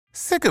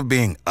Sick of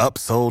being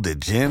upsold at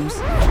gyms?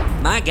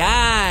 My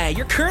guy,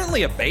 you're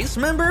currently a base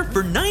member?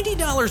 For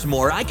 $90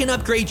 more, I can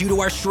upgrade you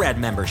to our Shred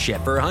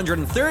membership. For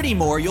 $130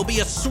 more, you'll be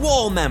a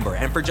Swole member.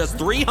 And for just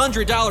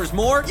 $300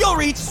 more, you'll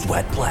reach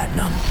Sweat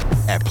Platinum.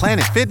 At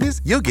Planet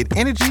Fitness, you'll get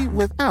energy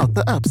without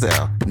the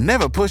upsell.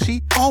 Never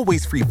pushy,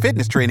 always free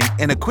fitness training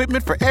and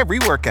equipment for every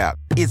workout.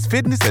 It's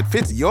fitness that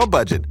fits your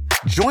budget.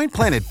 Join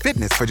Planet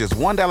Fitness for just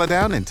 $1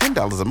 down and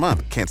 $10 a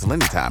month. Cancel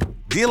anytime.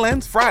 Deal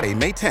ends Friday,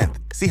 May 10th.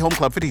 See Home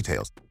Club for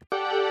details.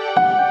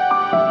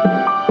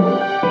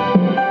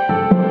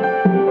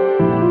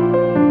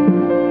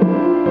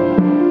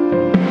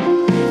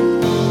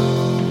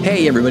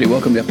 Hey everybody,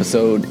 welcome to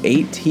episode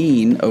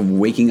 18 of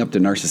Waking Up to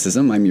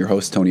Narcissism. I'm your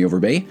host, Tony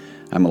Overbay.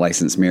 I'm a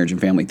licensed marriage and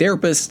family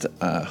therapist,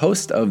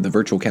 host of the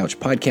Virtual Couch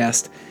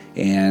podcast,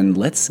 and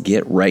let's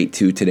get right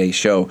to today's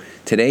show.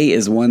 Today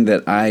is one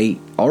that I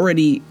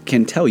already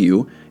can tell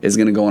you is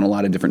going to go in a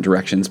lot of different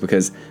directions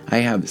because I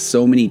have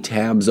so many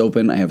tabs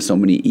open. I have so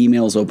many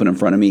emails open in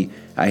front of me.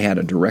 I had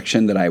a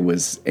direction that I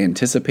was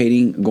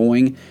anticipating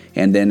going,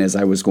 and then as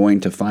I was going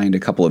to find a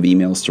couple of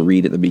emails to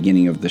read at the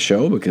beginning of the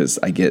show because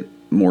I get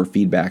more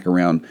feedback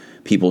around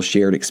people's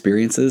shared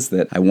experiences,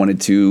 that I wanted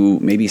to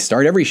maybe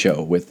start every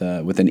show with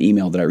an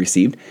email that I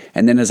received.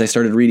 And then as I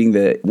started reading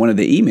one of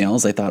the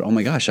emails, I thought, oh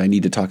my gosh, I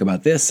need to talk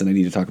about this and I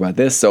need to talk about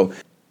this.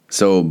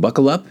 So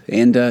buckle up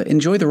and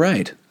enjoy the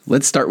ride.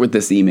 Let's start with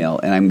this email,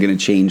 and I'm going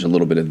to change a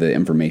little bit of the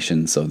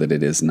information so that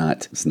it's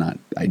not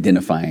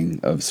identifying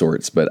of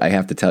sorts. But I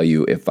have to tell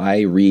you, if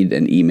I read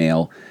an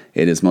email,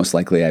 it is most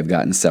likely I've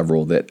gotten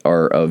several that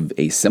are of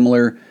a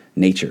similar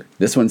nature.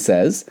 This one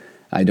says,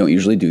 I don't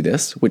usually do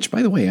this, which,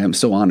 by the way, I'm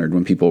so honored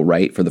when people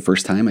write for the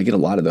first time. I get a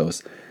lot of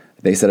those.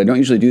 They said, I don't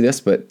usually do this,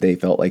 but they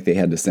felt like they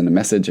had to send a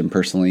message and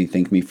personally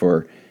thank me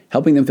for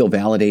helping them feel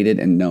validated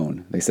and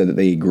known. They said that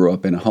they grew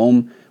up in a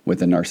home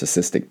with a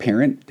narcissistic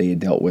parent. They had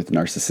dealt with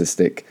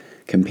narcissistic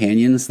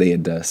companions. They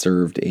had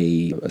served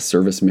a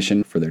service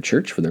mission for their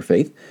church, for their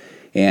faith,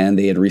 and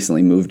they had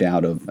recently moved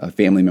out of a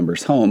family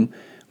member's home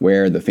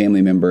where the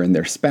family member and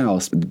their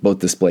spouse both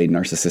displayed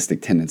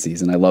narcissistic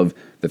tendencies. And I love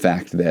the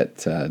fact that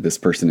this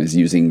person is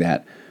using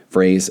that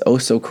phrase oh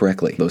so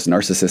correctly, those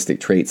narcissistic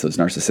traits, those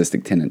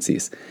narcissistic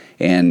tendencies,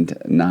 and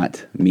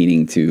not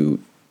meaning to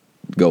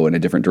go in a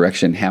different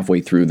direction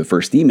halfway through the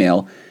first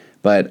email.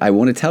 But I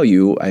want to tell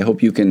you, I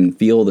hope you can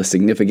feel the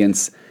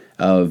significance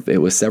of,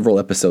 it was several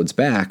episodes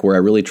back where I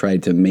really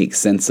tried to make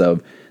sense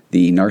of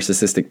the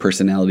narcissistic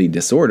personality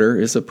disorder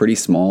is a pretty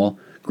small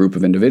group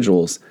of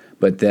individuals,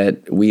 but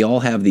that we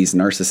all have these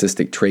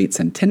narcissistic traits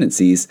and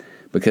tendencies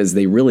because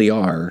they really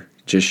are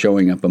just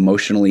showing up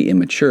emotionally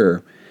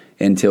immature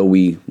until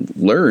we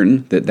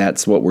learn that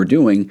that's what we're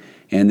doing.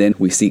 And then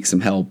we seek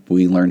some help.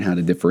 We learn how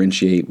to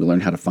differentiate. We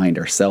learn how to find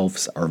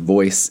ourselves, our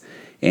voice.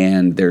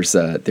 And there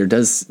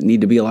does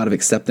need to be a lot of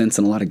acceptance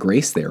and a lot of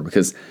grace there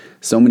because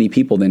so many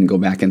people then go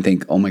back and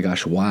think, oh my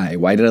gosh, why?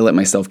 Why did I let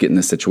myself get in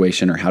this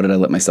situation? Or how did I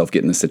let myself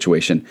get in this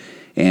situation?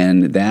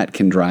 And that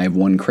can drive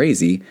one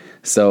crazy.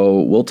 So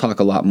we'll talk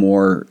a lot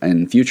more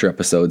in future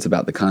episodes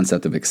about the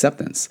concept of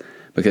acceptance,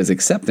 because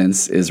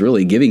acceptance is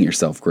really giving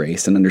yourself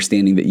grace and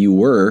understanding that you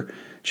were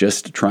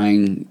just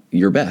trying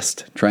your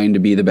best, trying to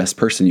be the best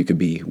person you could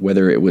be,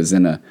 whether it was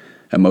in a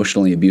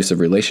emotionally abusive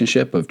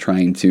relationship of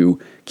trying to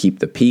keep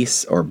the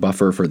peace or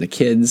buffer for the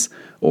kids,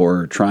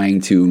 or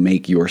trying to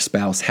make your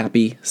spouse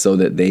happy so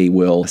that they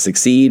will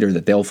succeed or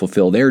that they'll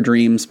fulfill their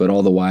dreams, but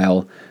all the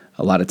while,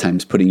 a lot of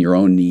times putting your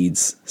own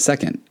needs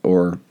second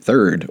or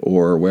third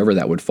or wherever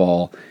that would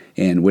fall.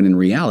 And when in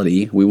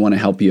reality, we want to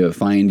help you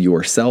find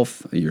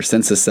yourself, your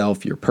sense of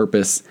self, your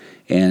purpose,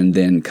 and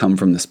then come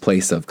from this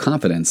place of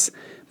confidence,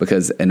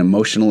 because an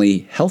emotionally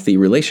healthy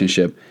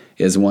relationship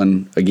is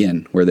one,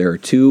 again, where there are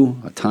two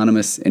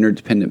autonomous,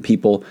 interdependent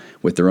people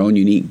with their own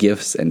unique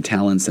gifts and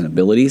talents and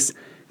abilities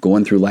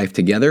going through life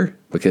together,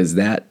 because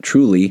that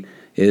truly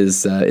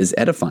is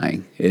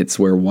edifying. It's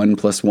where 1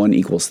 +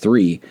 1 =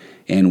 3,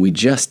 and we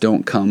just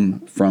don't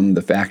come from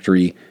the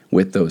factory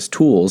with those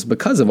tools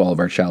because of all of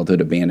our childhood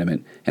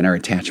abandonment and our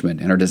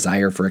attachment and our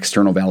desire for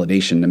external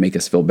validation to make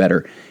us feel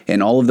better,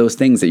 and all of those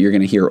things that you're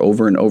going to hear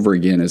over and over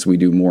again as we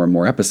do more and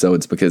more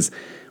episodes, because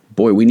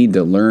boy, we need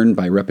to learn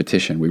by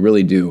repetition. We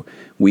really do.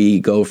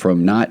 We go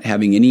from not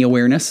having any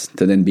awareness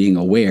to then being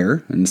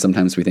aware. And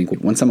sometimes we think,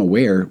 once I'm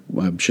aware,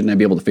 shouldn't I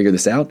be able to figure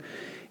this out?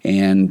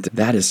 And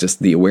that is just,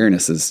 the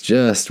awareness is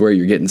just where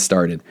you're getting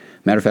started.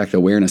 Matter of fact,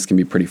 awareness can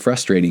be pretty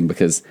frustrating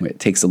because it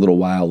takes a little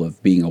while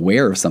of being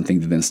aware of something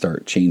to then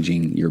start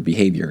changing your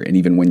behavior. And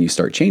even when you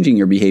start changing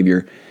your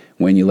behavior,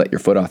 when you let your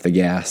foot off the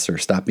gas or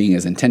stop being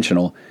as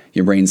intentional,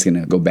 your brain's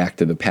going to go back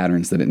to the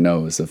patterns that it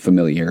knows of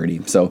familiarity.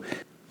 So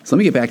let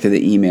me get back to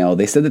the email.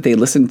 They said that they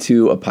listened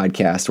to a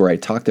podcast where I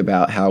talked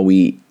about how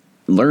we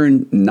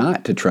learn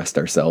not to trust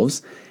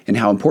ourselves and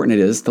how important it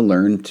is to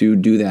learn to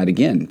do that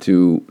again,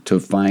 to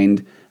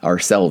find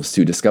ourselves,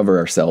 to discover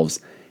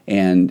ourselves.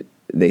 And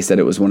they said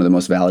it was one of the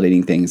most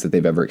validating things that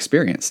they've ever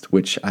experienced,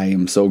 which I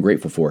am so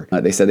grateful for.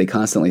 They said they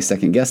constantly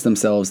second guess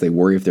themselves. They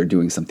worry if they're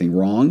doing something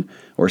wrong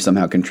or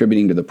somehow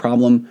contributing to the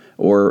problem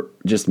or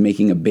just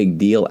making a big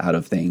deal out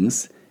of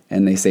things.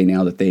 And they say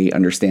now that they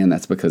understand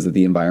that's because of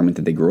the environment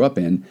that they grew up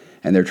in,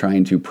 and they're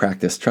trying to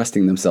practice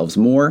trusting themselves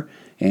more.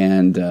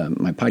 And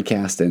my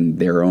podcast and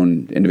their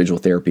own individual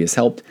therapy has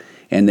helped.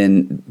 And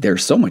then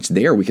there's so much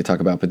there we could talk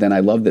about. But then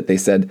I love that they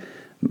said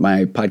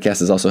my podcast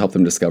has also helped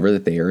them discover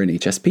that they are an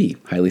HSP,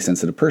 highly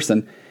sensitive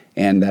person,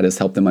 and that has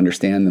helped them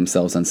understand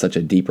themselves on such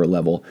a deeper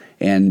level.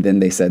 And then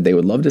they said they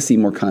would love to see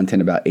more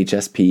content about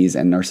HSPs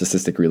and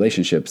narcissistic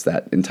relationships,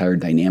 that entire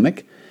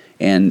dynamic.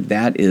 And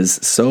that is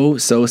so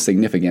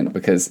significant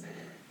because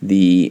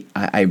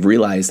I've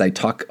realized I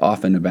talk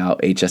often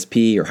about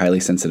HSP or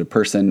highly sensitive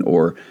person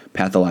or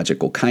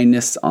pathological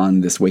kindness on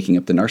this Waking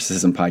Up to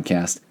Narcissism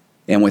podcast.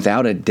 And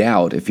without a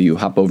doubt, if you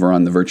hop over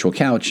on the virtual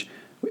couch,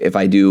 if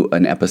I do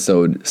an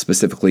episode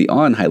specifically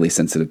on highly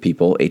sensitive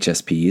people,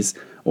 HSPs,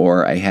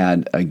 or I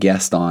had a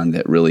guest on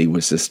that really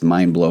was just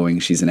mind-blowing.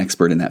 She's an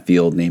expert in that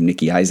field named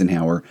Nikki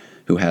Eisenhower,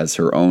 who has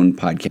her own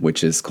podcast,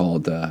 which is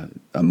called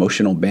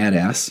Emotional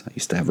Badass. I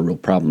used to have a real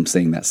problem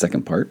saying that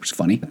second part, which is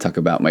funny. I talk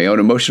about my own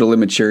emotional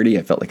immaturity.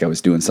 I felt like I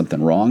was doing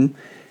something wrong.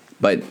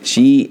 But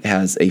she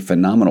has a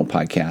phenomenal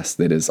podcast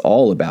that is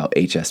all about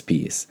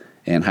HSPs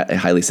and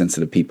highly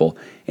sensitive people.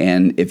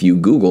 And if you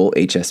Google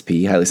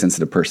HSP, highly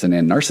sensitive person,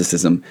 and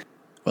narcissism,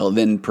 well,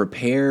 then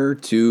prepare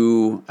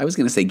to, I was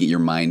going to say get your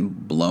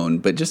mind blown,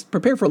 but just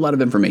prepare for a lot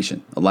of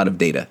information, a lot of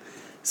data.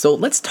 So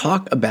let's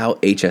talk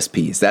about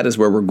HSPs. That is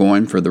where we're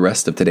going for the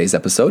rest of today's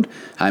episode.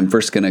 I'm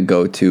first going to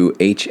go to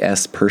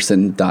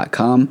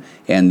hsperson.com,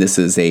 and this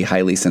is a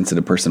highly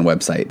sensitive person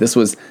website. This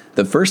was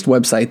the first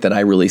website that I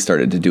really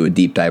started to do a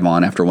deep dive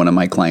on after one of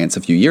my clients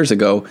a few years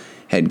ago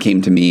had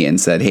came to me and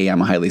said, hey,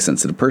 I'm a highly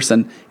sensitive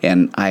person,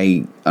 and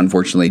I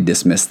unfortunately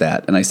dismissed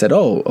that. And I said,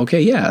 oh,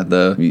 okay, yeah,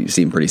 you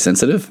seem pretty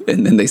sensitive.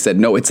 And then they said,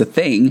 no, it's a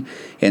thing.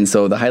 And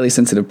so the highly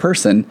sensitive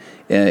person,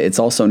 it's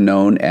also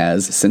known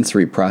as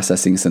sensory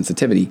processing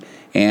sensitivity.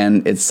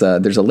 And it's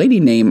there's a lady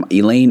named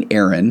Elaine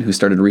Aron who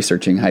started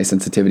researching high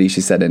sensitivity,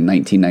 she said, in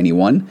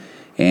 1991.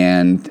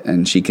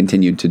 And she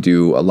continued to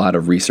do a lot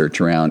of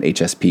research around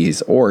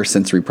HSPs or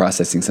sensory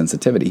processing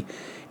sensitivity.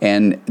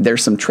 And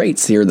there's some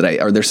traits here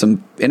there's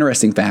some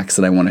interesting facts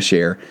that I want to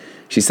share.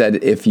 She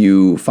said, if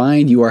you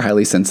find you are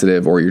highly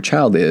sensitive or your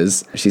child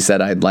is, she said,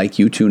 I'd like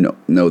you to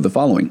know the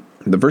following.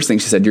 The first thing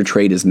she said, your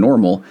trait is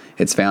normal.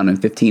 It's found in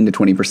 15 to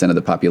 20% of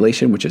the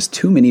population, which is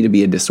too many to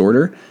be a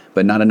disorder,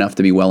 but not enough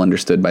to be well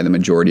understood by the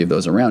majority of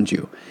those around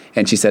you.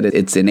 And she said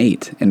it's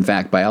innate. In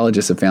fact,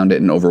 biologists have found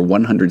it in over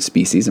 100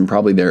 species, and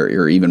probably there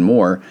are even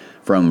more,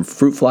 from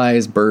fruit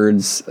flies,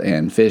 birds,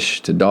 and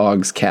fish to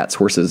dogs, cats,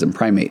 horses, and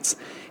primates.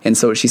 And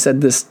so she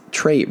said this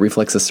trait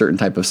reflects a certain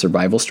type of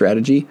survival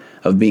strategy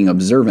of being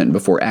observant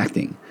before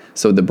acting.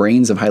 So the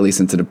brains of highly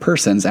sensitive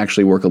persons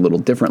actually work a little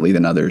differently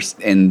than others.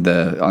 On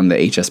the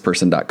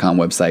hsperson.com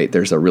website,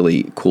 there's a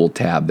really cool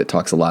tab that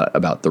talks a lot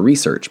about the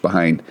research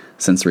behind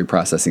sensory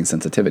processing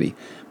sensitivity.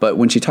 But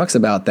when she talks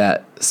about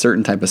that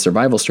certain type of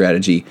survival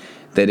strategy,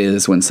 that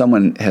is when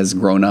someone has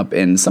grown up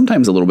in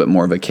sometimes a little bit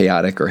more of a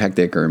chaotic or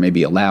hectic or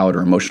maybe loud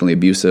or emotionally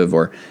abusive,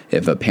 or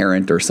if a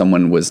parent or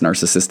someone was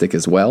narcissistic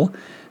as well,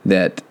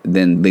 that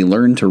then they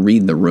learn to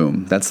read the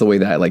room. That's the way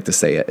that I like to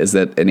say it, is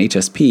that an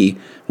HSP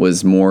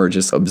was more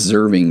just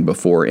observing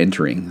before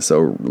entering.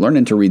 So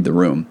learning to read the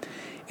room.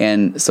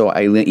 And so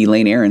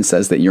Elaine Aron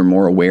says that you're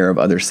more aware of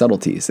other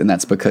subtleties, and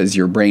that's because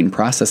your brain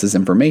processes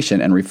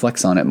information and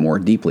reflects on it more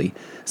deeply.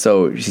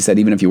 So she said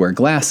even if you wear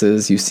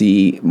glasses, you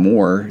see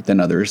more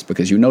than others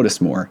because you notice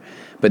more.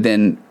 But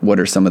then what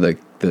are some of the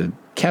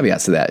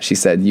caveats to that? She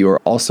said you are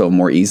also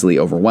more easily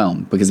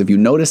overwhelmed because if you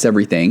notice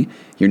everything,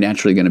 you're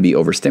naturally going to be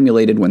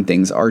overstimulated when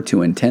things are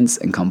too intense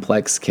and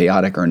complex,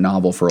 chaotic, or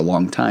novel for a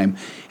long time.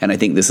 And I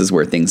think this is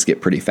where things get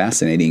pretty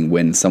fascinating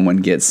when someone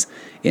gets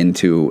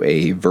into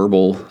a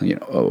verbal,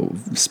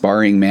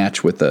 sparring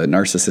match with a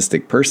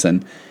narcissistic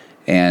person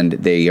and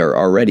they are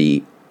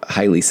already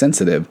highly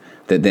sensitive,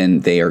 that then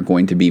they are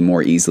going to be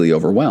more easily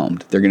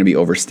overwhelmed. They're going to be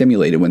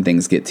overstimulated when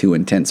things get too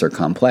intense or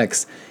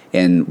complex.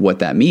 And what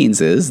that means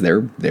is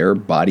their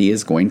body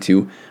is going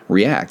to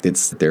react.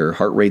 Their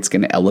heart rate's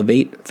going to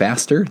elevate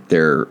faster.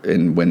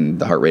 And when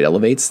the heart rate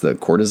elevates, the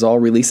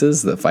cortisol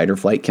releases, the fight or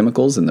flight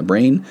chemicals in the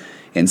brain.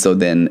 And so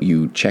then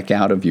you check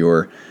out of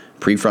your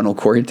prefrontal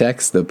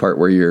cortex, the part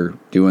where you're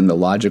doing the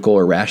logical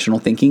or rational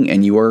thinking,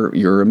 and your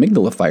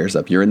amygdala fires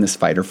up. You're in this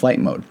fight or flight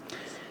mode.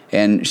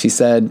 And she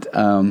said,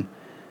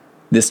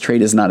 this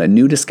trait is not a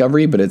new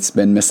discovery, but it's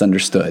been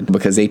misunderstood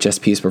because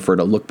HSPs prefer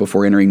to look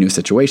before entering new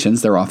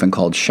situations. They're often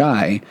called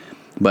shy,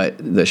 but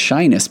the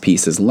shyness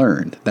piece is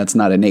learned. That's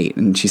not innate.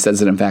 And she says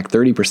that, in fact,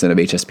 30% of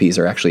HSPs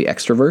are actually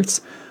extroverts,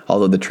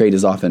 although the trait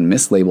is often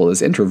mislabeled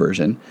as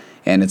introversion.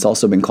 And it's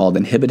also been called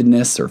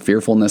inhibitedness or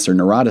fearfulness or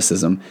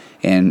neuroticism.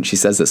 And she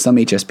says that some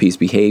HSPs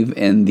behave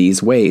in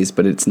these ways,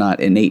 but it's not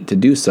innate to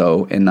do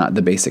so and not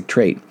the basic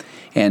trait.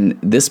 And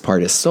this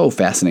part is so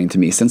fascinating to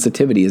me.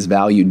 Sensitivity is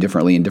valued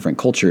differently in different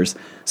cultures.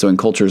 So in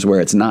cultures where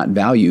it's not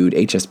valued,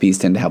 HSPs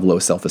tend to have low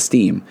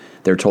self-esteem.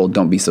 They're told,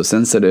 don't be so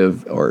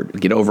sensitive, or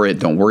get over it,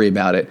 don't worry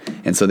about it.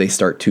 And so they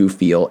start to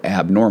feel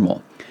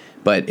abnormal.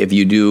 But if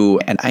you do,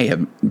 and I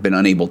have been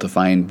unable to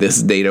find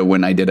this data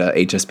when I did a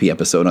HSP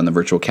episode on the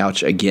virtual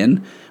couch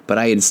again, but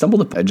I had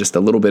stumbled upon just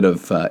a little bit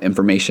of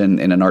information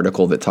in an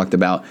article that talked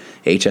about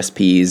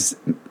HSPs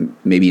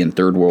maybe in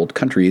third world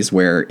countries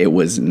where it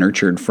was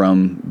nurtured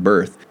from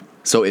birth.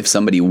 So if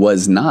somebody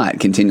was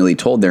not continually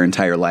told their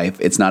entire life,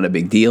 it's not a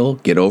big deal,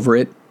 get over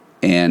it,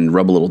 and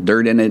rub a little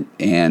dirt in it,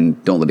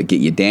 and don't let it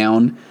get you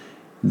down,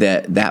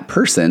 that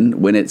person,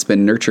 when it's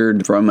been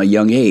nurtured from a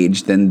young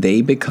age, then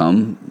they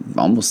become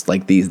almost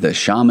like the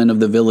shaman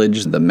of the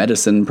village, the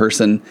medicine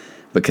person,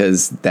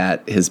 because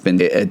that has been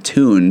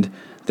attuned,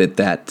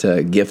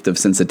 that gift of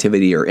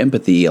sensitivity or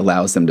empathy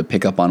allows them to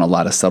pick up on a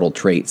lot of subtle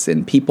traits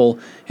in people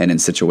and in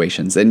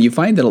situations. And you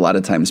find that a lot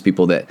of times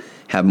people that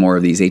have more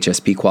of these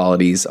HSP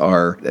qualities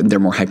they're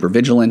more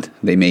hypervigilant.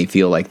 They may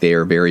feel like they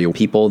are very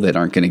people that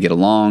aren't going to get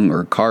along,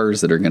 or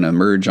cars that are going to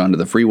merge onto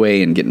the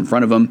freeway and get in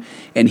front of them.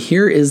 And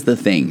here is the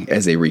thing,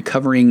 as a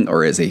recovering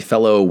or as a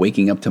fellow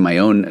waking up to my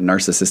own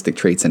narcissistic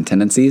traits and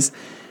tendencies,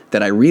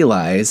 that I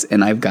realize,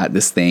 and I've got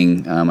this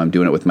thing, I'm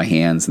doing it with my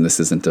hands, and this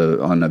isn't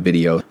on a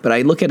video, but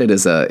I look at it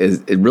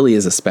it really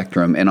is a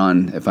spectrum.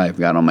 And if I've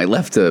got on my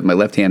left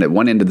hand at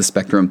one end of the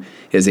spectrum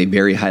is a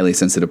very highly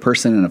sensitive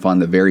person, and if on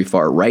the very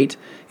far right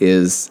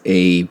is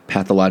a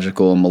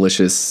pathological,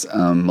 malicious,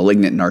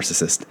 malignant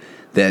narcissist.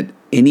 That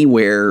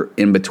anywhere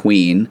in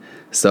between,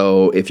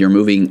 so if you're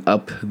moving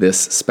up this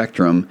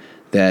spectrum,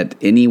 that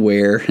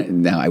anywhere,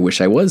 now I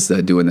wish I was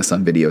doing this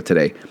on video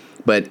today,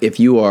 but if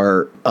you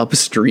are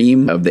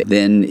upstream of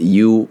then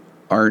you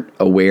aren't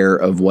aware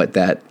of what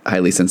that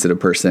highly sensitive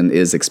person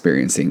is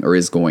experiencing or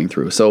is going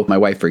through. So my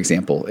wife, for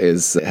example,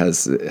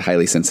 has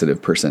highly sensitive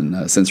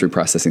person, sensory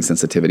processing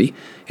sensitivity.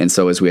 And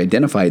so as we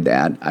identified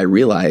that, I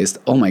realized,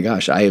 oh my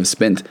gosh, I have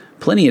spent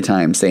plenty of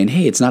time saying,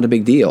 hey, it's not a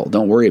big deal,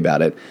 don't worry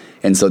about it.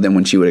 And so then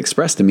when she would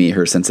express to me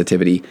her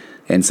sensitivity,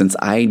 and since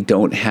I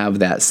don't have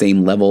that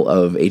same level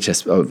of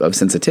of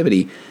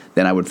sensitivity,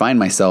 then I would find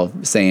myself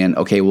saying,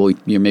 okay, well,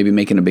 you're maybe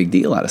making a big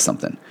deal out of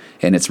something.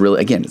 And it's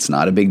really, again, it's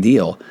not a big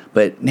deal.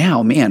 But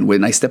now, man,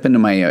 when I step into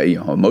my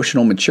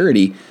emotional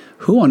maturity,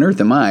 who on earth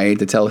am I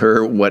to tell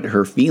her what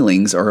her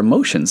feelings or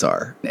emotions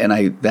are? And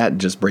that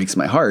just breaks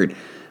my heart.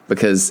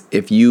 Because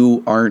if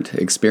you aren't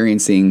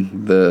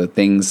experiencing the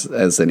things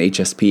as an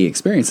HSP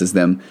experiences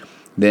them,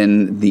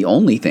 then the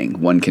only thing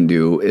one can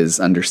do is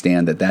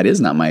understand that is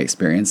not my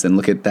experience and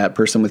look at that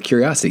person with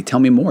curiosity. Tell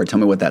me more. Tell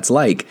me what that's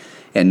like,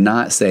 and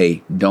not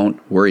say, don't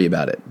worry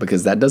about it,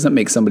 because that doesn't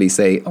make somebody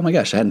say, oh my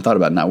gosh, I hadn't thought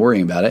about not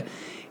worrying about it.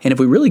 And if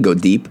we really go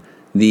deep,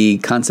 the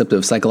concept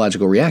of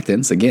psychological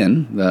reactance,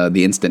 again,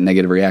 the instant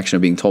negative reaction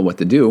of being told what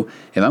to do,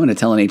 if I'm going to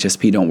tell an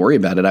HSP don't worry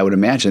about it, I would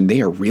imagine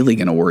they are really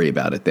going to worry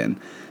about it then.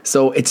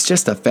 So it's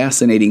just a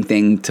fascinating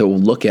thing to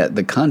look at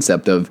the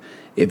concept of,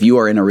 if you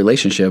are in a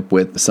relationship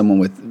with someone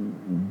with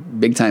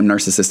big-time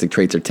narcissistic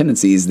traits or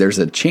tendencies, there's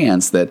a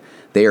chance that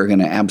they are going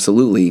to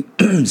absolutely,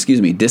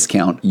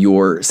 discount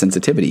your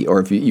sensitivity.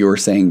 Or if you're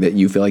saying that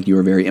you feel like you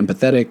are very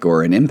empathetic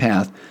or an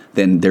empath,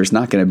 then there's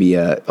not going to be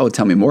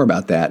tell me more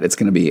about that. It's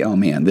going to be, oh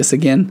man, this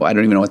again? I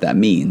don't even know what that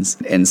means.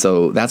 And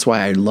so that's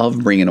why I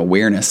love bringing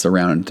awareness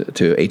around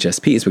to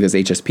HSPs, because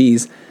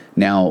HSPs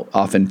now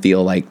often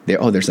feel like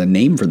there's a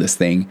name for this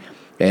thing.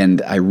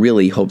 And I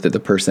really hope that the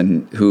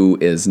person who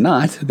is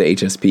not the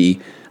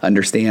HSP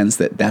understands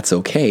that that's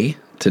okay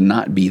to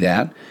not be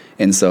that.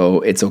 And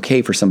so it's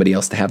okay for somebody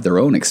else to have their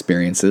own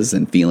experiences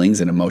and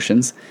feelings and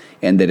emotions,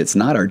 and that it's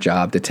not our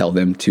job to tell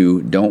them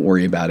to don't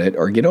worry about it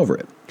or get over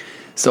it.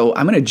 So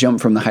I'm going to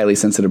jump from the highly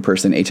sensitive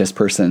person, HS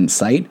person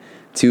site,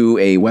 to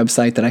a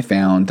website that I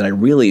found that I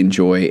really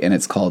enjoy, and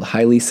it's called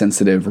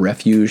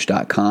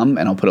highlysensitiverefuge.com,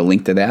 and I'll put a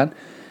link to that.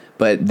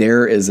 But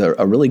there is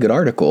a really good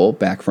article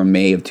back from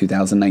May of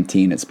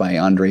 2019. It's by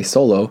Andre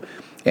Solo,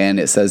 and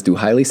it says, do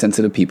highly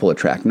sensitive people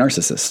attract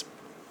narcissists?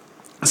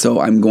 So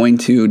I'm going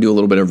to do a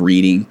little bit of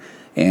reading,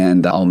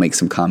 and I'll make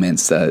some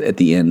comments at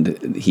the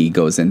end. He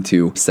goes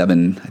into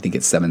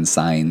 7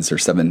 signs or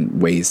 7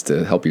 ways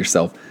to help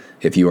yourself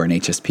if you are an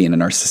HSP in a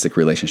narcissistic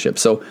relationship.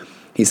 So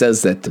he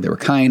says that they were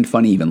kind,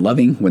 funny, even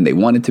loving when they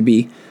wanted to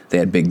be. They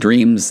had big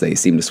dreams. They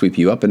seemed to sweep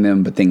you up in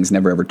them, but things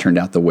never ever turned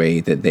out the way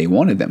that they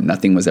wanted them.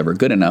 Nothing was ever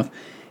good enough.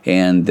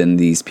 And then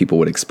these people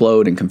would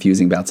explode in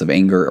confusing bouts of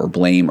anger or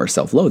blame or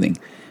self-loathing,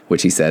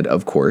 which he said,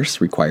 of course,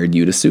 required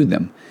you to soothe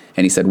them.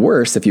 And he said,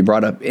 worse, if you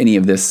brought up any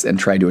of this and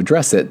tried to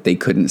address it, they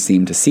couldn't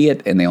seem to see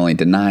it, and they only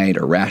denied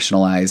or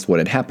rationalized what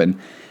had happened.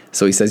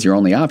 So he says your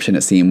only option,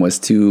 it seemed, was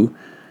to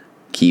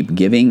keep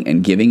giving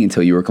and giving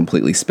until you were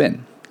completely spent.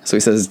 So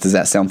he says, does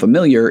that sound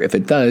familiar? If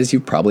it does,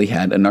 you've probably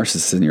had a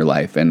narcissist in your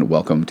life, and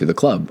welcome to the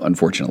club,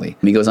 unfortunately.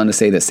 And he goes on to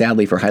say that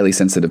sadly for highly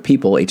sensitive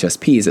people,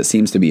 HSPs, it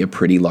seems to be a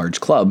pretty large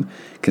club,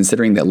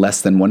 considering that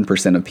less than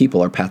 1% of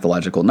people are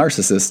pathological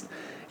narcissists.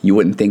 you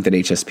wouldn't think that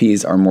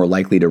HSPs are more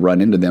likely to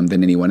run into them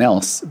than anyone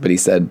else. But he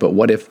said, but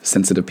what if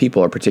sensitive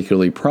people are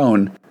particularly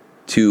prone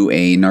to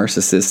a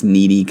narcissist,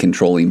 needy,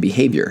 controlling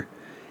behavior?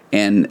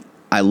 And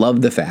I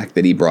love the fact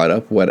that he brought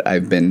up what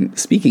I've been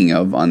speaking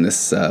of on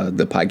this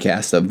the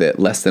podcast, of that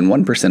less than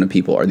 1% of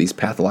people are these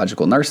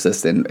pathological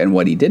narcissists. And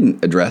what he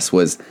didn't address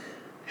was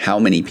how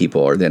many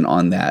people are then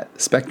on that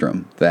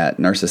spectrum, that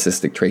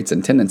narcissistic traits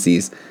and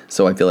tendencies.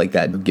 So I feel like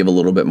that would give a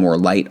little bit more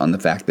light on the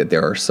fact that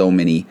there are so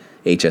many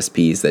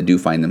HSPs that do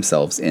find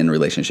themselves in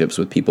relationships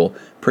with people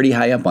pretty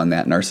high up on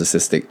that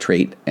narcissistic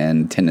trait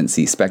and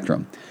tendency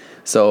spectrum.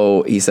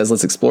 So he says,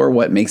 let's explore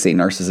what makes a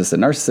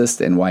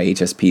narcissist and why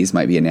HSPs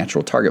might be a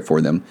natural target for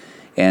them.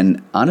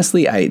 And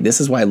honestly, this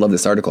is why I love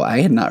this article. I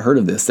had not heard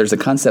of this. There's a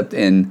concept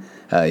in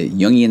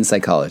Jungian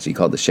psychology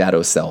called the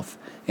shadow self.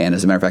 And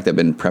as a matter of fact, I've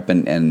been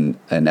prepping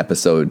an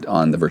episode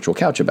on the Virtual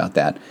Couch about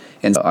that.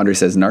 And Andre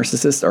says,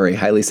 narcissists are a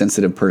highly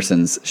sensitive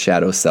person's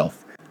shadow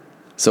self.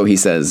 So he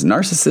says,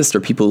 narcissists, or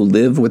people who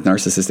live with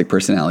narcissistic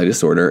personality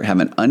disorder, have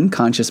an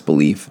unconscious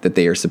belief that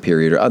they are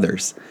superior to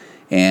others.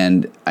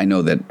 And I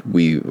know that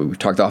we've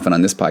talked often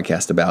on this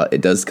podcast about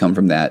it does come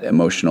from that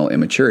emotional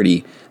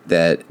immaturity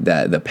that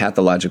the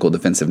pathological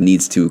defensive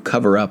needs to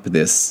cover up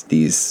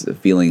these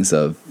feelings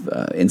of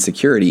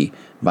insecurity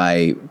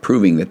by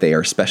proving that they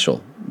are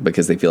special,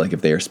 because they feel like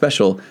if they are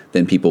special,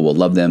 then people will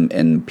love them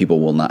and people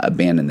will not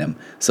abandon them.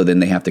 So then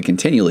they have to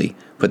continually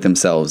put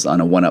themselves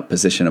on a one-up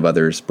position of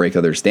others, break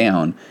others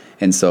down.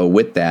 And so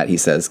with that, he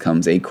says,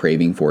 comes a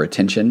craving for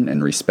attention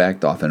and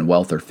respect, often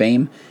wealth or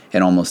fame,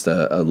 and almost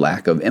a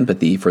lack of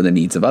empathy for the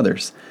needs of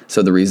others.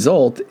 So the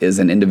result is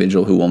an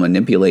individual who will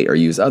manipulate or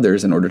use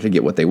others in order to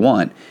get what they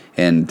want.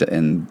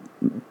 And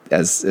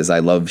as I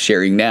love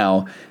sharing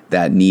now,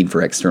 that need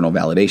for external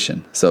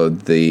validation. So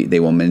they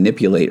will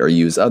manipulate or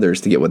use others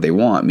to get what they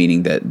want,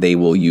 meaning that they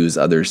will use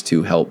others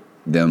to help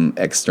them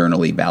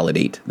externally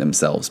validate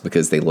themselves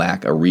because they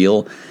lack a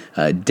real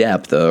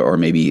depth or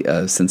maybe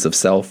a sense of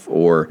self,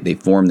 or they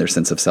form their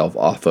sense of self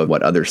off of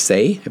what others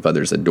say. If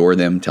others adore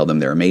them, tell them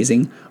they're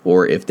amazing,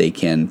 or if they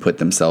can put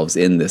themselves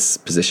in this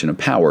position of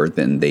power,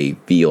 then they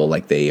feel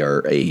like they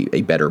are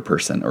a better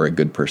person or a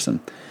good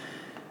person.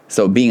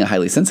 So being a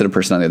highly sensitive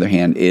person, on the other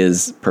hand,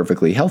 is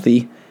perfectly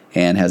healthy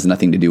and has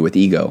nothing to do with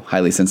ego.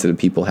 Highly sensitive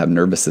people have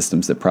nervous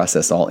systems that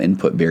process all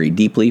input very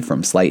deeply,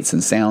 from sights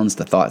and sounds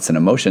to thoughts and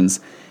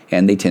emotions,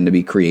 and they tend to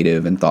be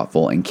creative and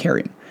thoughtful and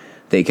caring.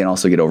 They can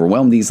also get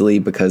overwhelmed easily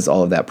because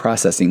all of that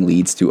processing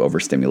leads to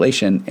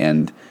overstimulation,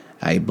 and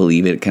I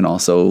believe it can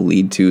also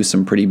lead to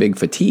some pretty big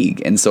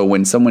fatigue. And so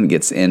when someone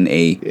gets in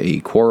a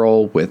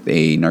quarrel with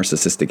a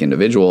narcissistic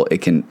individual,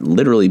 it can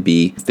literally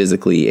be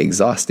physically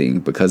exhausting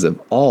because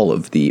of all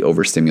of the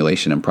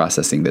overstimulation and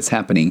processing that's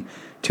happening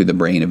to the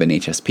brain of an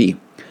HSP.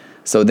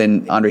 So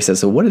then Andre says,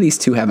 so what do these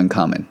two have in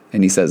common?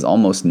 And he says,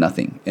 almost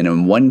nothing. And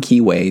in one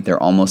key way,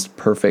 they're almost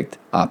perfect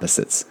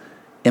opposites: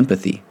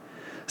 empathy.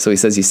 So he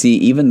says, you see,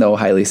 even though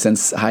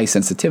high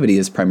sensitivity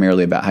is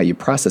primarily about how you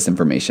process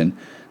information,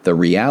 the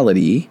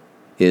reality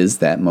is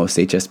that most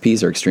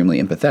HSPs are extremely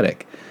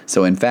empathetic.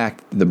 So in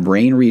fact, the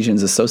brain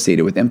regions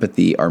associated with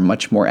empathy are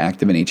much more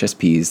active in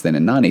HSPs than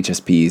in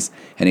non-HSPs,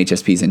 and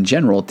HSPs in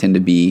general tend to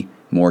be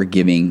more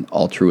giving,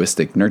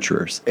 altruistic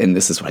nurturers. And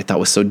this is what I thought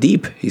was so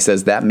deep. He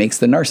says that makes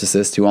the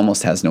narcissist, who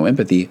almost has no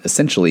empathy,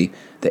 essentially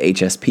the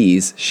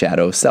HSP's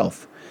shadow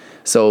self.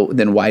 So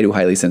then why do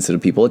highly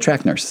sensitive people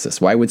attract narcissists?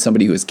 Why would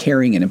somebody who is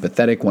caring and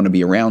empathetic want to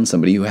be around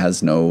somebody who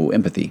has no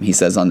empathy? He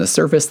says on the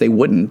surface they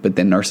wouldn't, but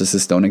then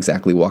narcissists don't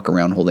exactly walk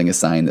around holding a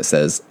sign that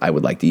says, I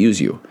would like to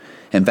use you.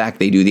 In fact,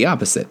 they do the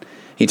opposite.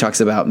 He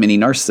talks about many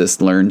narcissists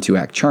learn to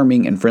act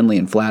charming and friendly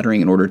and flattering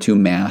in order to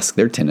mask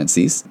their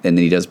tendencies. And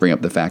then he does bring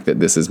up the fact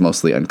that this is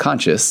mostly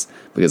unconscious,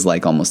 because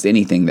like almost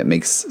anything that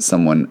makes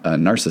someone a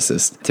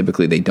narcissist,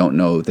 typically they don't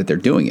know that they're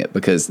doing it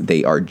because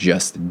they are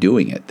just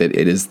doing it, that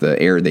it is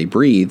the air they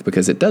breathe,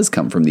 because it does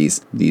come from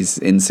these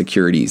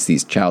insecurities,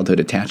 these childhood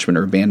attachment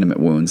or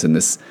abandonment wounds, and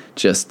this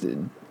just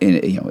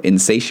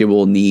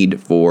insatiable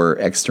need for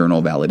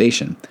external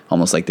validation.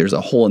 Almost like there's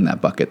a hole in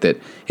that bucket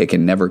that it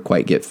can never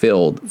quite get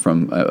filled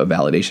from a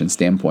validation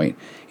standpoint,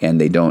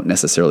 and they don't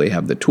necessarily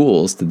have the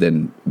tools to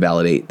then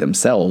validate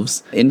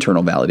themselves,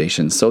 internal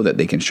validation, so that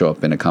they can show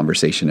up in a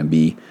conversation and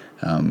be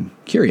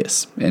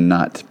curious and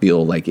not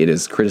feel like it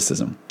is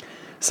criticism.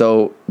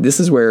 So this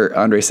is where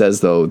Andre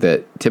says, though,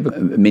 that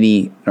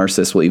many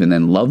narcissists will even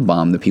then love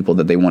bomb the people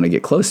that they want to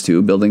get close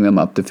to, building them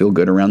up to feel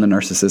good around the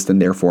narcissist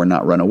and therefore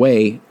not run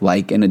away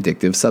like an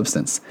addictive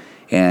substance.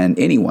 And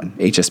anyone,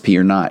 HSP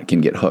or not, can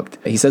get hooked.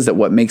 He says that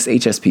what makes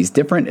HSPs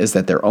different is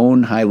that their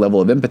own high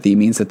level of empathy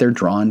means that they're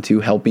drawn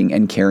to helping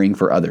and caring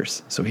for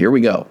others. So here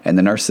we go. And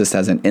the narcissist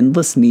has an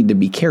endless need to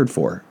be cared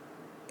for,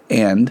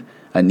 and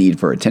a need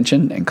for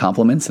attention and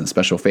compliments and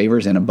special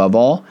favors, and above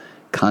all,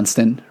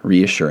 constant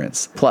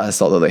reassurance.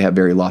 Plus, although they have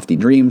very lofty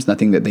dreams,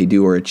 nothing that they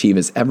do or achieve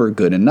is ever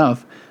good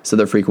enough, so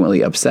they're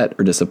frequently upset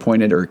or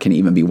disappointed, or can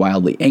even be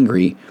wildly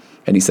angry.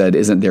 And he said,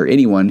 isn't there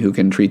anyone who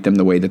can treat them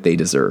the way that they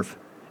deserve?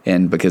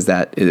 And because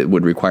that it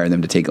would require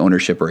them to take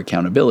ownership or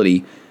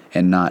accountability,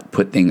 and not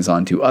put things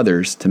onto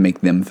others to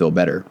make them feel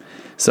better.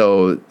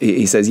 So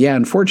he says, yeah,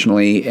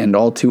 unfortunately, and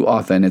all too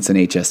often, it's an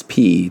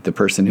HSP, the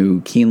person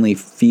who keenly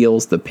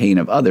feels the pain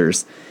of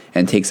others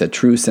and takes a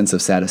true sense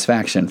of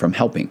satisfaction from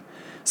helping.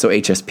 So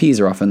HSPs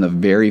are often the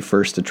very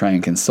first to try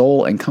and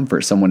console and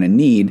comfort someone in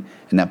need,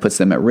 and that puts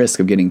them at risk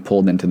of getting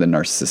pulled into the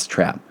narcissist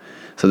trap.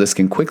 So this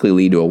can quickly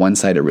lead to a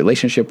one-sided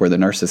relationship where the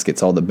narcissist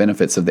gets all the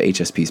benefits of the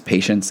HSP's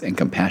patience and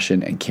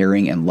compassion and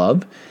caring and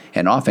love,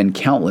 and often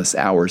countless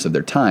hours of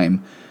their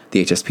time.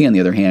 The HSP, on the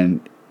other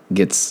hand,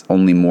 gets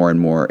only more and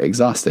more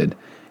exhausted,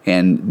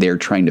 and they're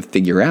trying to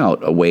figure out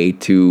a way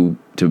to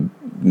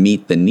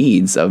meet the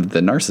needs of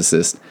the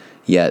narcissist,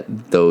 yet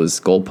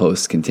those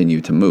goalposts continue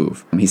to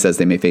move. He says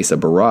they may face a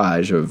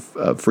barrage of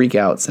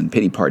freakouts and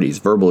pity parties,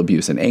 verbal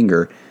abuse and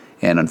anger,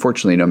 and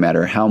unfortunately, no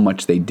matter how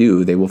much they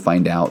do, they will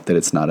find out that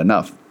it's not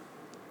enough.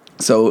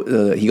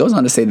 So he goes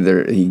on to say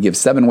that he gives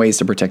 7 ways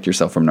to protect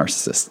yourself from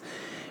narcissists.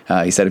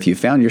 He said, if you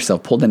found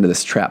yourself pulled into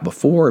this trap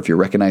before, if you're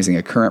recognizing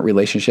a current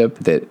relationship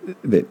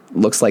that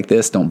looks like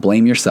this, don't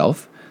blame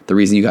yourself. The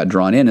reason you got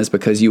drawn in is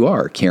because you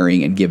are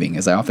caring and giving.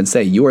 As I often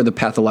say, you are the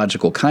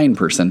pathological kind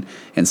person.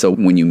 And so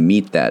when you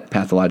meet that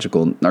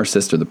pathological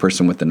narcissist or the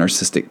person with the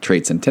narcissistic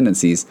traits and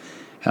tendencies,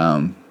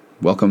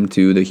 welcome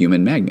to the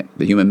human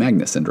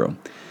magnet syndrome.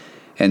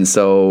 And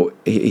so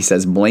he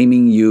says,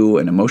 blaming you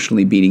and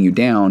emotionally beating you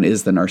down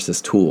is the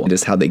narcissist tool. It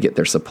is how they get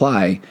their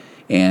supply.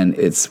 And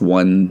it's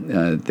one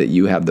that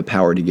you have the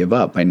power to give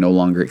up by no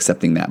longer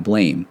accepting that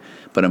blame.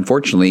 But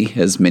unfortunately,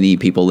 as many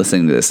people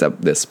listening to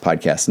this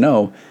podcast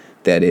know,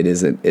 that it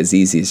isn't as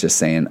easy as just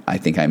saying, I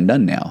think I'm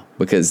done now,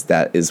 because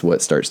that is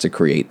what starts to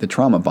create the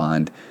trauma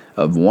bond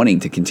of wanting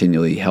to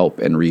continually help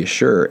and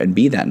reassure and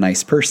be that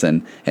nice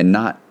person and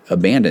not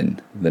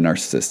abandon the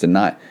narcissist and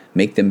not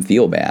make them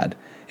feel bad.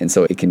 And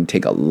so it can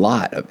take a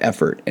lot of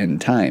effort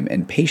and time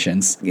and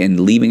patience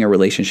in leaving a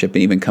relationship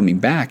and even coming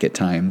back at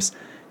times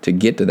to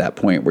get to that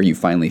point where you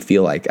finally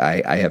feel like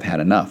I have had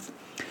enough.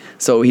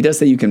 So he does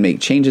say you can make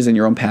changes in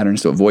your own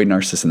patterns to avoid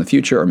narcissists in the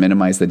future or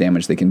minimize the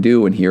damage they can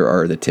do. And here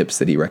are the tips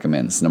that he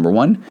recommends. Number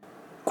 1,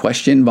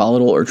 question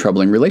volatile or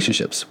troubling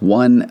relationships.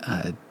 One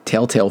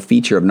telltale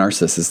feature of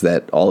narcissists is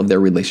that all of their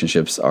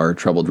relationships are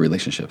troubled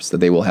relationships, that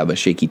they will have a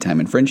shaky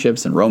time in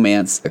friendships and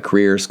romance, a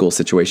career, school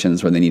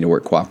situations where they need to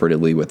work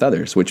cooperatively with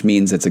others, which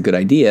means it's a good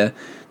idea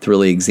to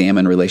really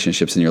examine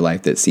relationships in your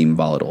life that seem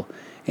volatile.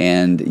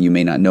 And you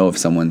may not know if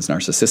someone's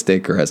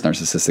narcissistic or has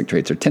narcissistic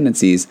traits or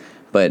tendencies,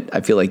 but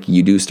I feel like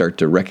you do start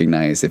to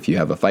recognize if you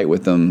have a fight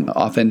with them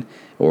often,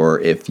 or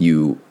if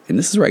you, and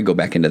this is where I go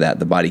back into that,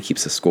 the body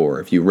keeps a score.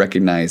 If you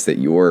recognize that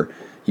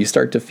you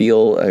start to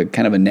feel a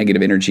kind of a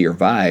negative energy or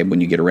vibe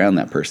when you get around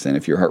that person,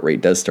 if your heart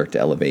rate does start to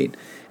elevate.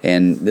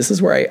 And this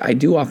is where I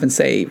do often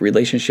say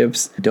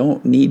relationships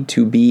don't need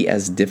to be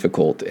as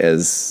difficult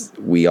as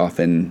we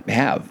often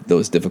have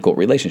those difficult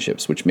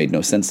relationships, which made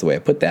no sense the way I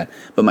put that.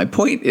 But my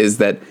point is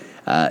that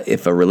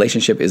if a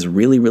relationship is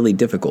really, really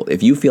difficult,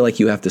 if you feel like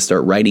you have to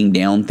start writing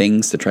down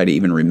things to try to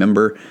even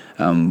remember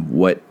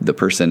what the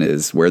person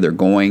is, where they're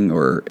going,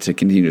 or to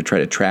continue to try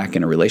to track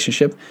in a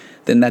relationship,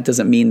 then that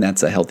doesn't mean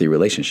that's a healthy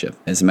relationship.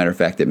 As a matter of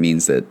fact, it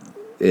means that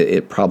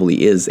it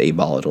probably is a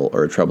volatile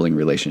or a troubling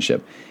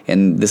relationship.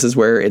 And this is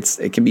where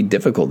it can be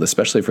difficult,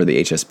 especially for the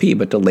HSP,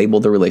 but to label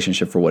the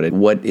relationship for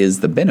what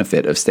is the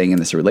benefit of staying in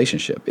this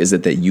relationship? Is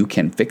it that you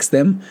can fix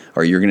them,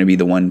 or you're going to be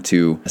the one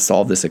to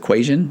solve this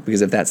equation?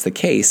 Because if that's the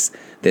case,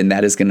 then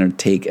that is going to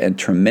take a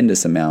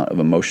tremendous amount of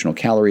emotional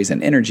calories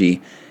and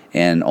energy,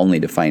 and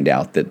only to find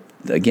out that,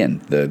 again,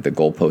 the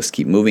goalposts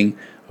keep moving,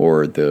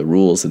 or the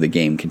rules of the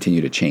game continue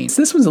to change.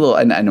 So this one's a little,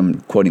 and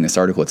I'm quoting this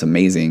article, it's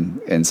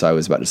amazing. And so I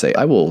was about to say,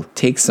 I will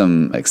take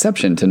some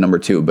exception to number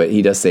 2, but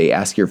he does say,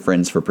 ask your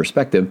friends for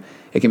perspective.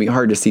 It can be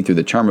hard to see through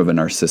the charm of a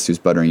narcissist who's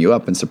buttering you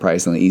up, and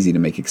surprisingly easy to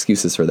make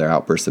excuses for their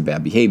outbursts of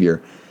bad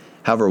behavior.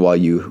 However, while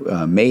you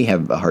may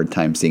have a hard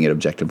time seeing it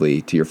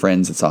objectively, to your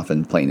friends, it's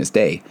often plain as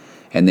day.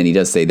 And then he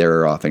does say there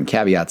are often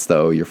caveats,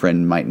 though. Your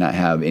friend might not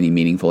have any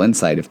meaningful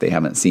insight if they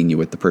haven't seen you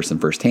with the person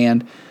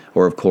firsthand,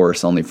 or, of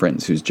course, only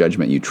friends whose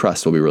judgment you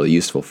trust will be really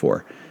useful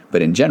for.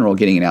 But in general,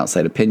 getting an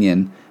outside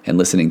opinion and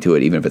listening to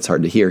it, even if it's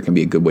hard to hear, can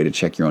be a good way to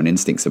check your own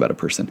instincts about a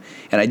person.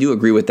 And I do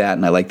agree with that,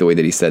 and I like the way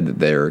that he said that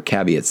there are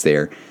caveats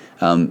there.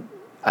 One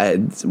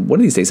of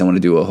these days I want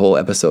to do a whole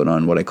episode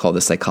on what I call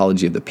the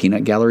psychology of the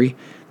peanut gallery,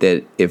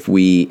 that if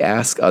we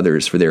ask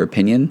others for their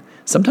opinion,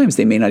 sometimes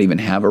they may not even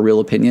have a real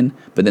opinion,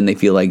 but then they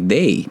feel like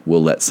they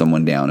will let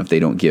someone down if they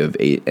don't give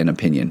an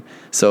opinion.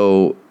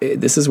 So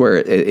this is where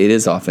it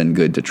is often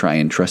good to try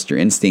and trust your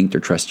instinct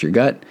or trust your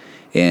gut.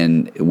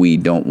 And we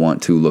don't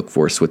want to look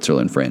for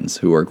Switzerland friends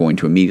who are going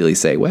to immediately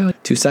say, well,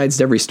 2 sides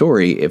to every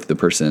story if the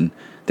person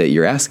that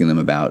you're asking them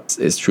about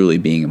is truly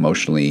being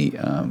emotionally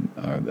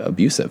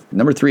abusive.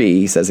 Number 3,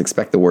 he says,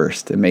 expect the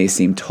worst. It may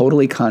seem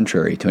totally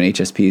contrary to an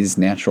HSP's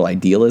natural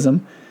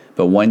idealism,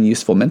 but one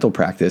useful mental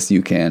practice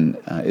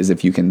is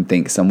if you can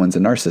think someone's a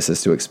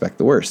narcissist to expect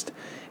the worst.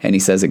 And he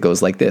says it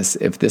goes like this.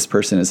 If this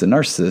person is a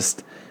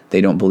narcissist,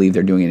 they don't believe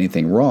they're doing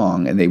anything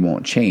wrong and they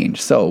won't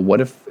change. So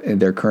what if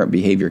their current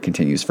behavior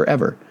continues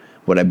forever?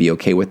 Would I be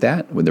okay with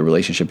that? Would the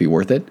relationship be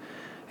worth it?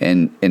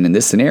 And in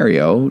this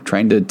scenario,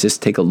 trying to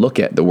just take a look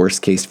at the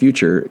worst case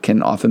future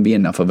can often be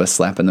enough of a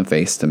slap in the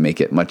face to make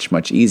it much,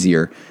 much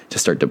easier to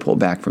start to pull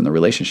back from the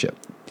relationship.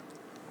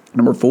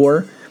 Number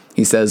 4,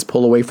 he says,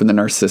 pull away from the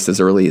narcissist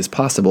as early as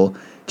possible.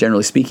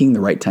 Generally speaking,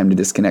 the right time to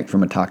disconnect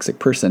from a toxic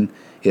person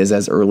is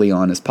as early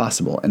on as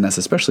possible. And that's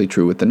especially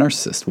true with the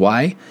narcissist.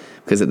 Why?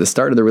 Because at the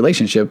start of the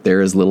relationship,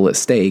 there is little at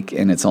stake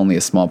and it's only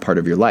a small part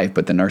of your life,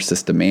 but the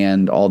narcissists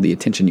demand all the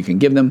attention you can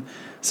give them.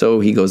 So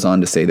he goes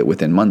on to say that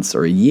within months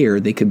or a year,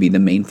 they could be the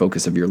main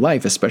focus of your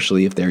life,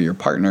 especially if they're your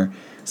partner.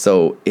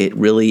 So it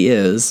really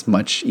is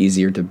much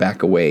easier to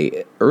back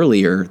away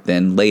earlier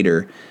than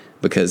later,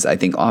 because I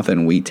think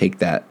often we take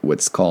that,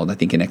 what's called, I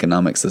think in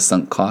economics, the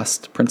sunk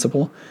cost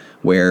principle,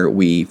 where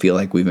we feel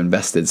like we've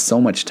invested so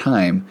much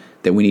time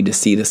that we need to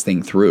see this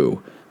thing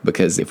through,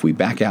 because if we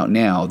back out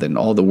now, then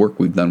all the work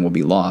we've done will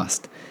be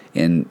lost.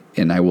 And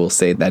I will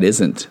say that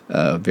isn't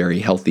a very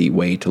healthy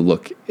way to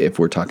look if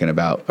we're talking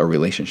about a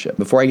relationship.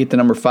 Before I get to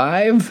number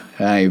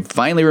 5, I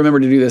finally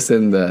remembered to do this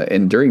during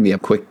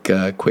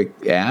the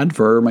quick ad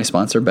for my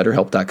sponsor,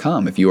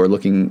 BetterHelp.com. If you are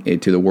looking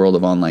into the world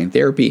of online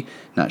therapy,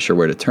 not sure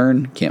where to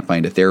turn, can't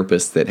find a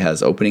therapist that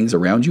has openings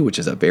around you, which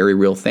is a very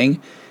real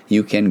thing,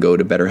 you can go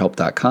to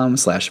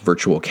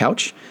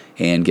BetterHelp.com/virtualcouch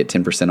and get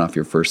 10% off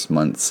your first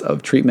months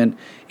of treatment.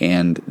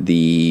 And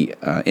the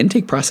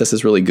intake process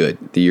is really good.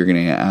 You're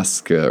going to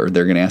ask, or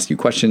they're going to ask you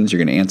questions.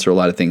 You're going to answer a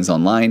lot of things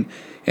online,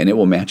 and it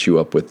will match you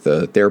up with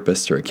a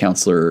therapist or a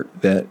counselor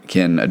that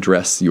can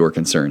address your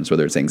concerns,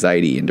 whether it's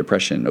anxiety and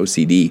depression,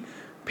 OCD,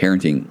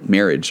 parenting,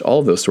 marriage, all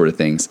of those sort of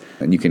things.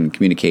 And you can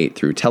communicate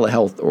through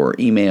telehealth or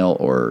email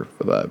or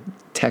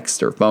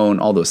text or phone,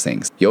 all those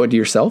things. You owe it to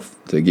yourself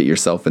to get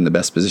yourself in the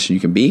best position you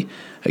can be.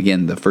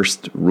 Again, the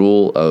first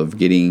rule of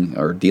getting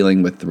or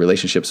dealing with the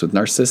relationships with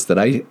narcissists that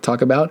I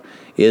talk about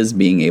is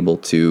being able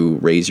to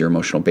raise your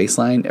emotional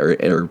baseline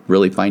or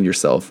really find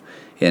yourself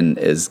in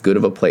as good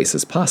of a place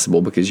as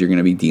possible, because you're going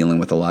to be dealing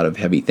with a lot of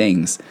heavy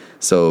things.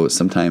 So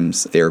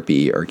sometimes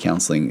therapy or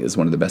counseling is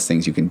one of the best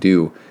things you can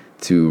do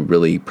to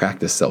really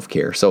practice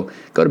self-care. So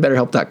go to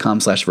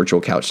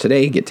BetterHelp.com/virtualcouch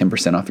today, get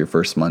 10% off your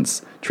first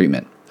month's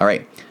treatment. All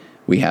right.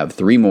 We have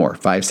 3 more,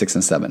 5, 6,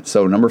 and 7.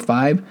 So number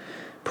 5,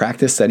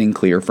 practice setting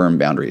clear, firm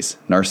boundaries.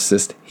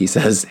 Narcissist, he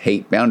says,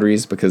 hate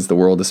boundaries because the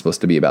world is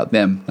supposed to be about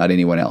them, not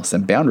anyone else.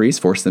 And boundaries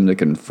force them to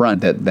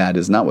confront that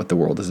is not what the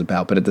world is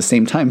about. But at the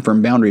same time,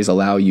 firm boundaries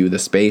allow you the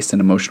space and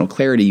emotional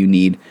clarity you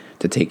need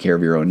to take care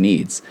of your own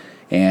needs.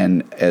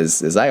 And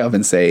as I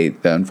often say,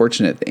 the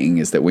unfortunate thing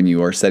is that when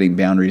you are setting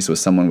boundaries with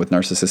someone with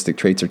narcissistic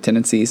traits or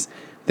tendencies,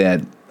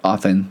 that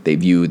often they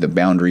view the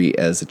boundary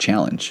as a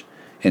challenge.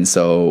 And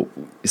so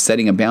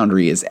setting a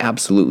boundary is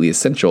absolutely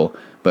essential,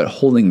 but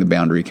holding the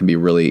boundary can be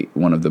really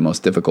one of the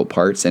most difficult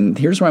parts. And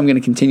here's where I'm going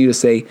to continue to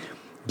say,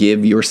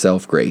 give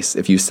yourself grace.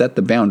 If you set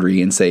the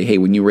boundary and say, hey,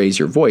 when you raise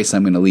your voice,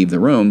 I'm going to leave the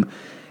room,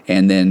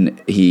 and then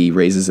he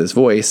raises his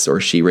voice or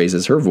she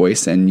raises her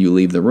voice and you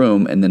leave the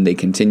room, and then they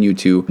continue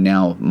to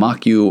now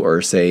mock you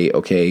or say,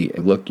 okay,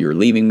 look, you're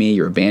leaving me,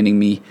 you're abandoning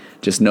me,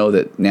 just know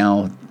that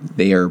now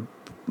they are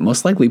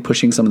most likely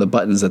pushing some of the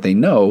buttons that they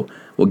know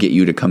will get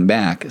you to come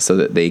back so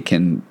that they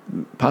can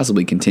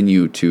possibly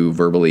continue to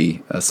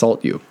verbally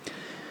assault you.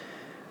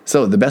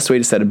 So the best way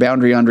to set a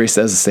boundary, Andre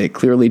says, is say it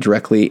clearly,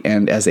 directly,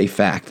 and as a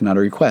fact, not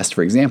a request.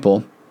 For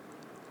example,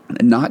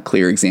 a not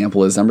clear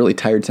example is, I'm really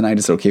tired tonight.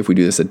 Is it okay if we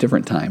do this at a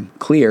different time?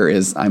 Clear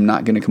is, I'm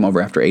not going to come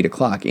over after 8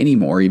 o'clock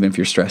anymore, even if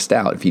you're stressed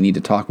out. If you need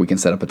to talk, we can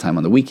set up a time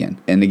on the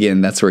weekend. And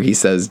again, that's where he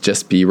says,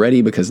 just be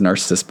ready, because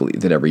narcissists believe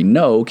that every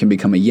no can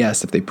become a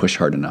yes if they push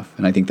hard enough.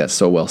 And I think that's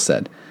so well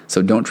said.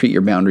 So don't treat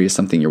your boundary as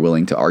something you're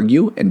willing to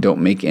argue, and don't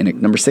make any.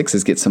 Number 6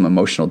 is get some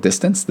emotional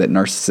distance. That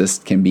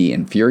narcissists can be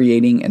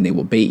infuriating, and they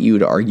will bait you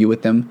to argue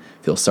with them,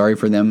 feel sorry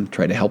for them,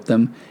 try to help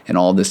them, and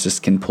all of this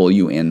just can pull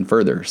you in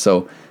further.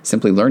 So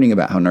simply learning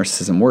about how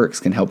narcissism works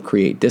can help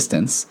create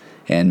distance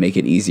and make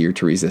it easier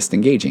to resist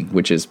engaging,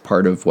 which is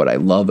part of what I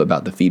love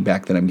about the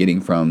feedback that I'm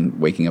getting from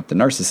Waking Up to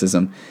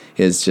Narcissism,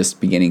 is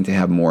just beginning to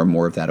have more and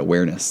more of that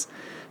awareness.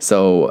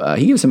 So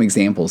he gives some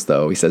examples,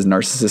 though. He says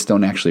narcissists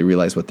don't actually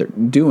realize what they're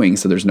doing,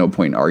 so there's no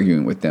point in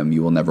arguing with them.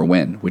 You will never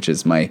win, which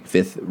is my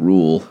 5th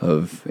rule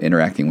of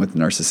interacting with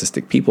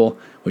narcissistic people,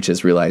 which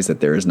is realize that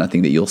there is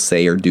nothing that you'll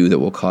say or do that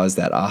will cause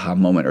that aha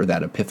moment or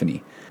that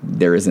epiphany.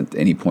 There isn't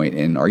any point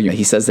in arguing.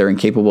 He says they're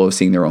incapable of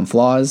seeing their own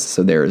flaws,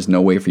 so there is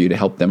no way for you to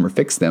help them or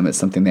fix them. It's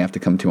something they have to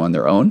come to on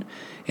their own.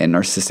 And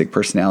narcissistic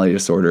personality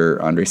disorder,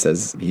 Andre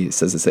says, he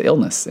says it's an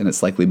illness, and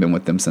it's likely been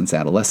with them since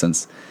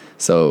adolescence.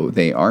 So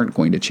they aren't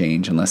going to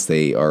change unless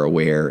they are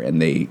aware and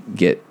they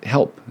get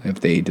help if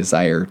they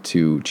desire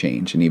to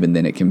change. And even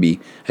then it can be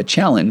a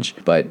challenge,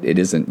 but it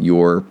isn't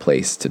your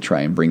place to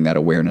try and bring that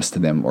awareness to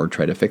them or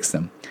try to fix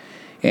them.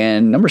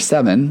 And number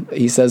 7,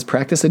 he says,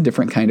 practice a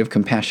different kind of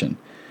compassion.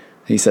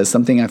 He says,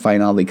 something I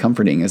find oddly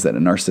comforting is that a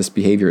narcissist's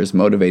behavior is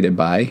motivated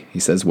by, he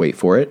says, wait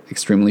for it,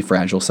 extremely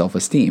fragile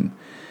self-esteem.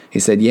 He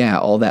said, yeah,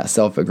 all that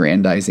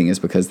self-aggrandizing is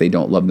because they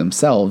don't love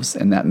themselves,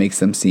 and that makes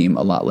them seem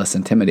a lot less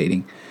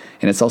intimidating.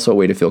 And it's also a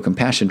way to feel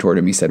compassion toward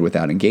him, he said,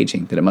 without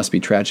engaging, that it must be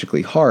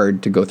tragically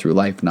hard to go through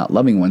life not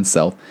loving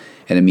oneself,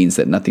 and it means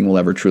that nothing will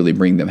ever truly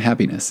bring them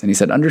happiness. And he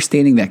said,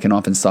 understanding that can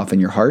often soften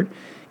your heart,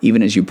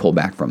 even as you pull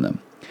back from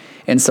them.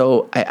 And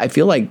so I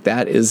feel like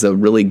that is a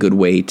really good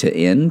way to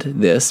end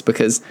this,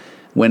 because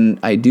when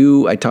I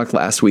talked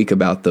last week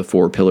about the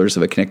 4 pillars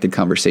of a connected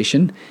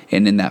conversation,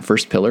 and in that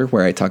first pillar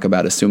where I talk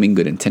about assuming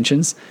good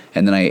intentions,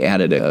 and then I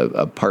added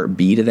a part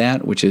B to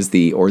that, which is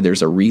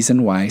there's a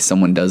reason why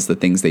someone does the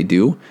things they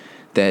do,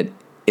 that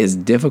as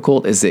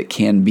difficult as it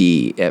can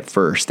be at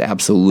first,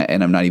 absolutely,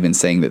 and I'm not even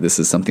saying that this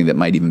is something that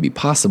might even be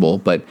possible,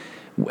 but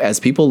as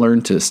people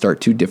learn to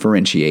start to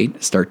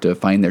differentiate, start to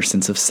find their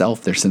sense of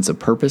self, their sense of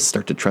purpose,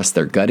 start to trust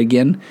their gut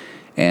again,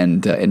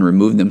 and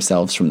remove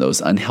themselves from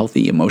those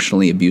unhealthy,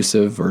 emotionally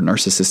abusive or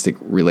narcissistic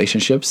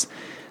relationships,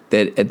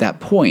 that at that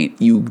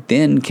point, you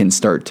then can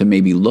start to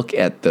maybe look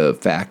at the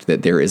fact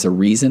that there is a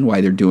reason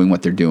why they're doing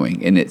what they're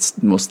doing. And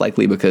it's most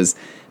likely because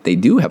they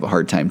do have a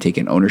hard time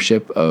taking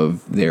ownership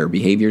of their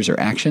behaviors or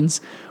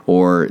actions,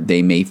 or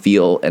they may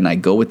feel, and I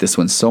go with this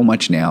one so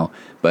much now,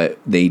 but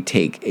they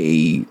take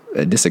a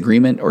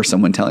disagreement or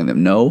someone telling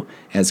them no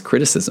as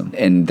criticism.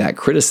 And that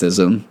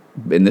criticism,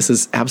 and this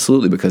is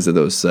absolutely because of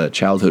those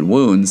childhood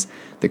wounds,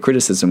 the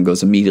criticism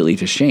goes immediately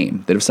to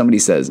shame. That if somebody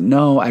says,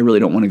 no, I really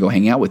don't want to go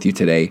hang out with you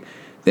today,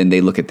 then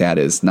they look at that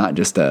as not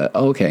just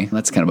okay,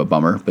 that's kind of a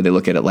bummer, but they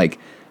look at it like,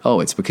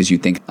 oh, it's because you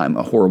think I'm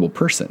a horrible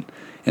person.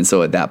 And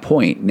so at that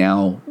point,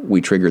 now we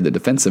trigger the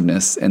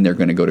defensiveness, and they're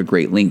going to go to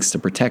great lengths to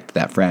protect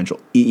that fragile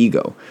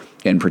ego.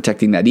 And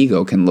protecting that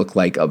ego can look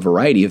like a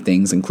variety of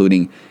things,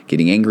 including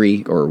getting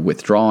angry or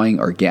withdrawing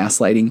or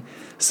gaslighting.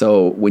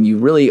 So when you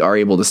really are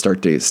able to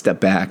start to step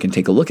back and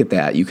take a look at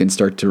that, you can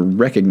start to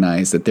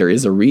recognize that there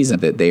is a reason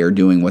that they are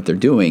doing what they're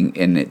doing.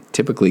 And it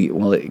typically,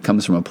 it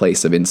comes from a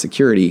place of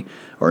insecurity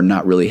or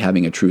not really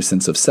having a true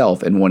sense of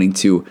self and wanting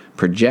to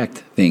project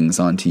things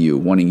onto you,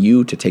 wanting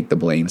you to take the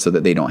blame so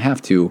that they don't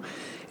have to.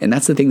 And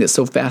that's the thing that's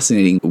so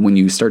fascinating when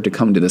you start to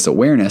come to this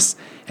awareness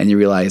and you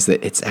realize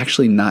that it's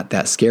actually not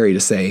that scary to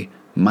say,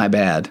 my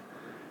bad,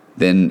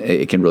 then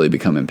it can really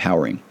become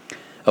empowering.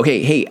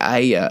 Okay, hey, I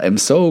am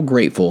so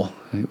grateful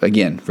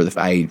again for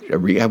I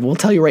will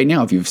tell you right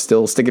now, if you're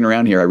still sticking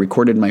around here, I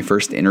recorded my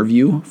first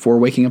interview for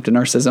Waking Up to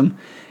Narcissism,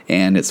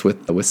 and it's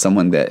with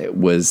someone that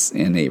was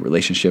in a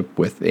relationship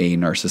with a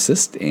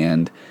narcissist,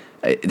 and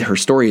her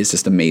story is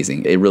just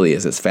amazing. It really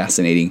is. It's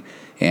fascinating.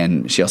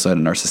 And she also had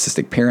a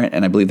narcissistic parent,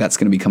 and I believe that's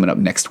going to be coming up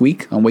next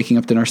week on Waking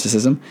Up to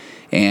Narcissism.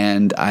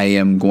 And I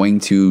am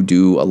going to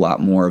do a lot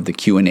more of the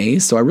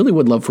Q&As, so I really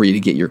would love for you to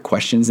get your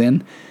questions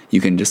in.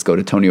 You can just go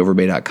to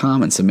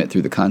tonyoverbay.com and submit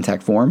through the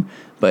contact form,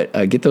 but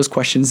get those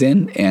questions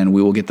in, and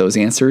we will get those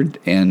answered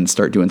and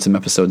start doing some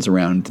episodes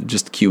around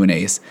just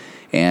Q&As.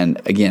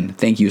 And again,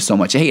 thank you so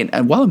much. Hey,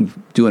 and while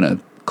I'm doing a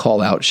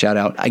call out, shout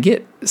out, I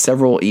get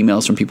several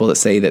emails from people that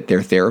say that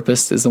their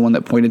therapist is the one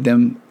that pointed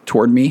them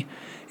toward me.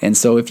 And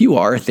so if you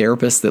are a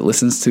therapist that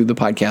listens to the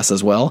podcast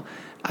as well,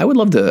 I would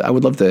love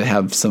to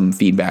have some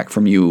feedback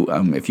from you.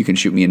 If you can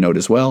shoot me a note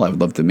as well, I would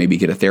love to maybe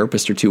get a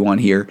therapist or two on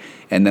here.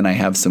 And then I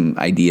have some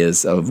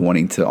ideas of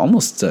wanting to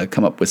almost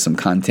come up with some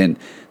content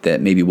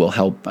that maybe will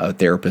help a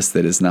therapist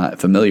that is not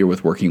familiar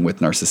with working with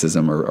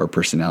narcissism or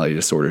personality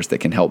disorders, that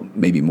can help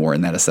maybe more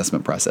in that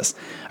assessment process.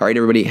 All right,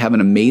 everybody, have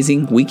an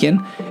amazing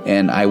weekend,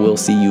 and I will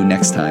see you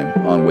next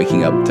time on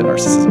Waking Up to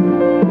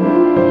Narcissism.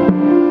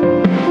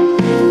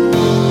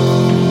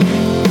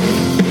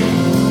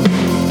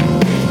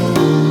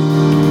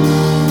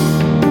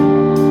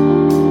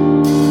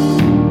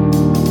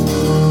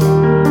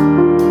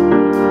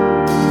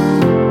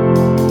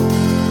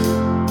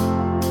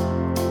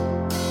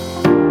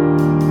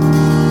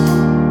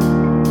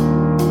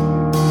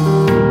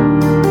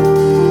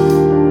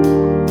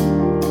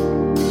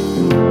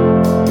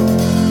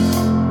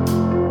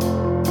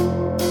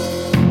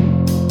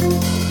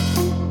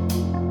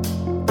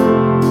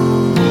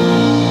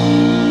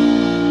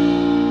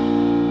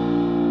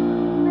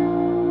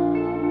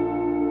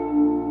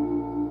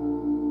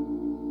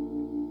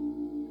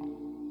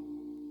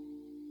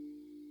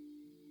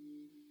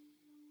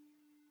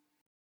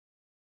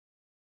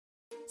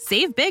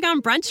 Save big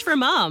on brunch for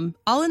mom,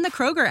 all in the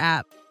Kroger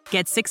app.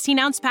 Get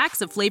 16-ounce packs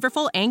of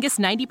flavorful Angus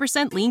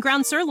 90% lean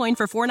ground sirloin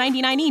for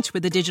 $4.99 each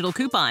with a digital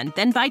coupon.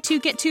 Then buy 2,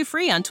 get 2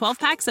 free on 12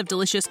 packs of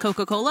delicious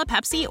Coca-Cola,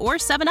 Pepsi, or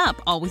 7-Up,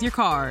 all with your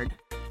card.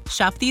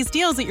 Shop these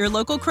deals at your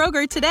local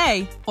Kroger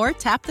today, or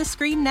tap the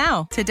screen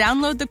now to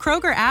download the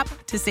Kroger app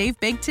to save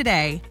big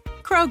today.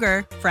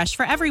 Kroger, fresh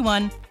for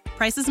everyone.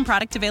 Prices and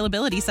product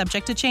availability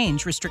subject to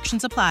change.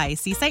 Restrictions apply.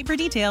 See site for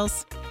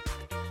details.